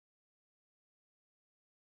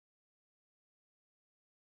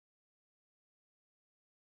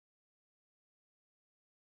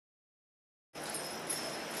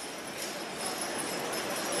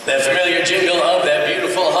The familiar jingle of that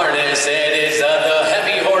beautiful harness, it is the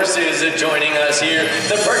heavy horses joining us here,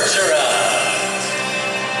 the Percheron.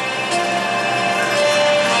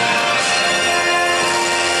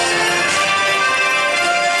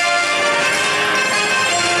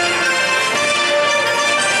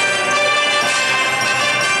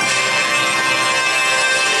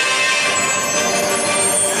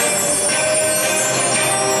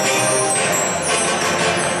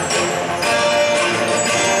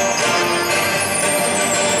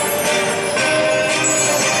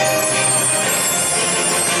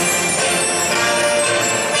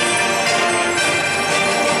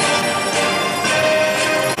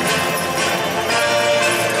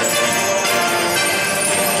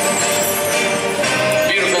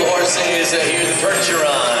 Here the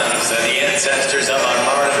Percherons, the ancestors of our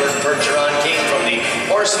martyred Percheron, came from the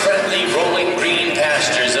horse-friendly rolling green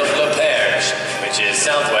pastures of La Perche, which is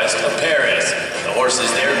southwest of Paris. The horses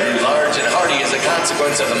there grew large and hardy as a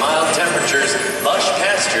consequence of the mild temperatures, lush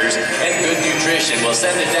pastures, and good nutrition. We'll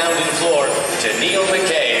send it down to the floor to Neil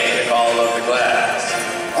McKay, the call of the class.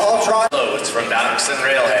 I'll try. Loads from docks and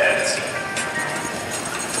railheads.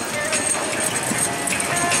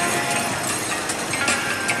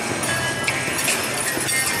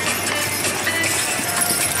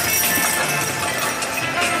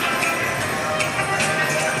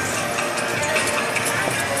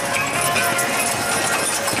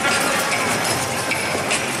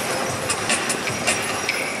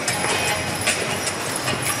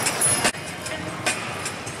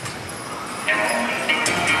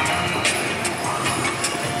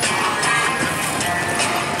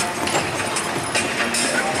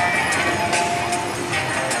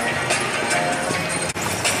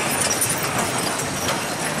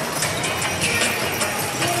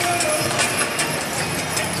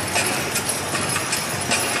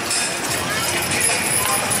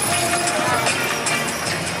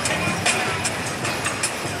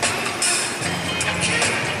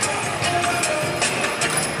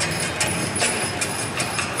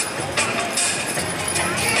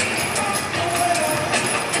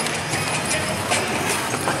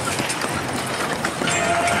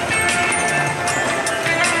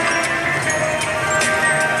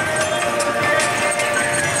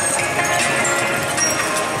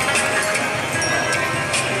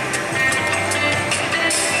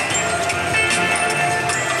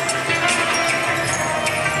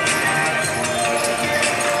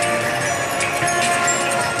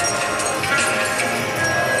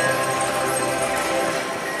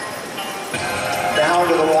 Down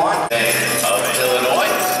to the one. Of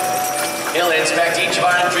Illinois. He'll inspect each of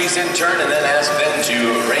our entries in turn and then ask them to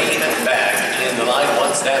rein back in the line.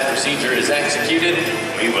 Once that procedure is executed,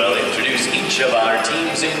 we will introduce each of our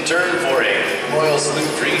teams in turn for a royal salute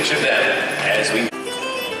for each of them as we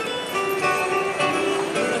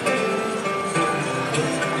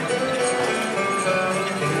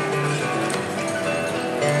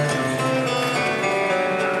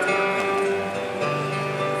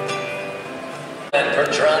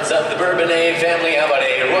Percherons of the Bourbonnais family. How about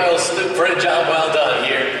a royal salute for a job well done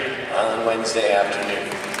here on Wednesday afternoon?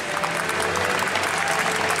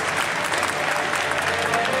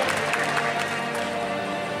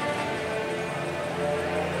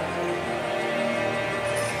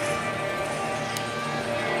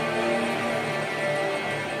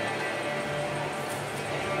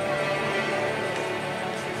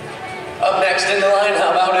 Up next in the line,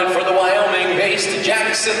 how about it for the Wyoming-based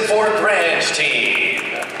Jackson Fort Branch team?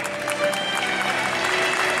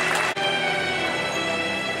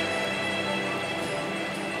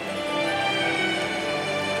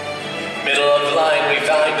 Middle of the line, we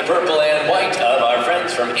find the purple and white of our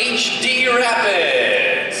friends from HD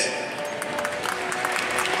Rapids.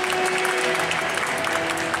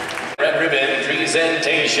 Red ribbon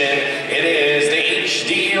presentation. It is the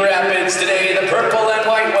HD Rapids today, the purple and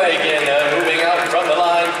white wagon moving out from the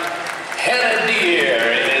line. Hannah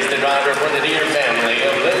Deere is the driver for the Deere family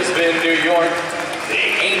of Lisbon, New York. The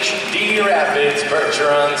HD Rapids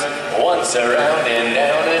Percherons once around and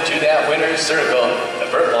down into that winner's circle. The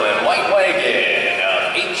purple and white wagon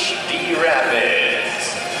of HD Rapids.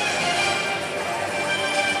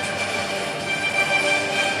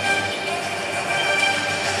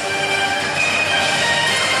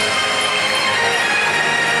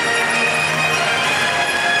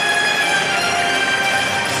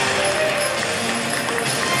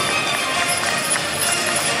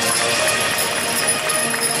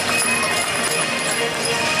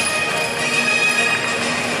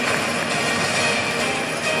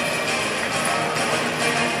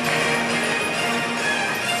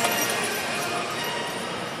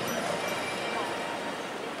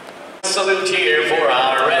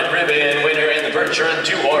 Percheron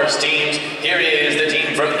Two Horse teams. Here is the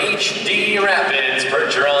team from HD Rapids.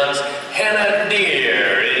 Percheron's Hannah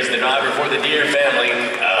Deere is the driver for the Deere family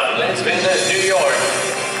of Lisbon, New York.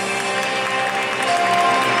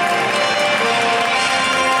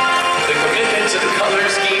 The commitment to the color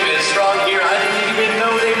scheme is strong here. I didn't even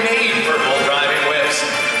know they made purple driving whips.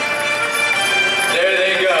 There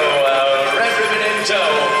they go, red ribbon in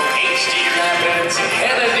tow. HD Rapids,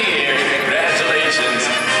 Hannah Deere, congratulations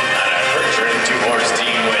on our Percheron Two Horse team.